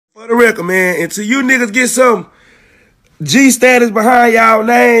the record, man. Until you niggas get some G status behind y'all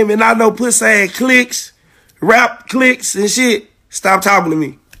name and I know pussy ass clicks, rap clicks and shit, stop talking to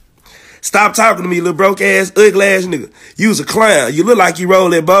me. Stop talking to me, little broke ass, ugly ass nigga. You was a clown. You look like you roll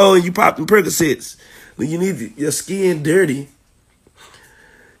that bowl and you popping Percocets. You need your skin dirty.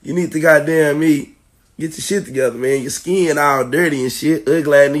 You need to goddamn me. Get your shit together, man. Your skin all dirty and shit.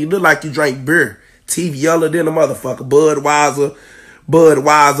 Ugly ass nigga. You look like you drank beer. Teeth yellow than a motherfucker.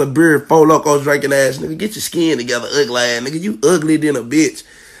 Budweiser, beer, Four Locos drinking ass nigga. Get your skin together, ugly ass nigga. You ugly than a bitch.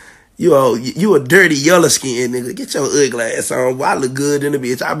 You a dirty yellow skin nigga. Get your ugly ass on. Boy, I look good than a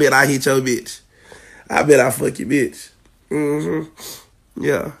bitch. I bet I hit your bitch. I bet I fuck your bitch.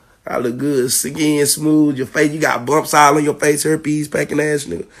 Yeah. I look good. Skin smooth. Your face, you got bumps all on your face. Herpes packing ass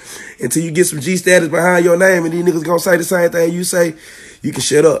nigga. Until you get some G status behind your name and these niggas gonna say the same thing you say, you can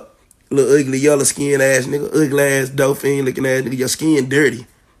shut up. Little ugly yellow skin ass nigga. Ugly ass dolphin looking ass nigga. Your skin dirty.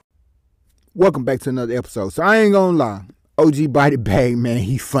 Welcome back to another episode. So I ain't gonna lie. OG Bodybag, man,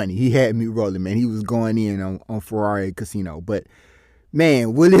 he funny. He had me rolling, man. He was going in on Ferrari Casino. But,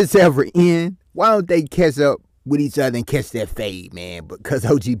 man, will this ever end? Why don't they catch up with each other and catch that fade, man? Because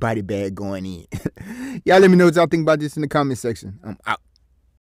OG Bodybag going in. Y'all let me know what y'all think about this in the comment section. I'm out.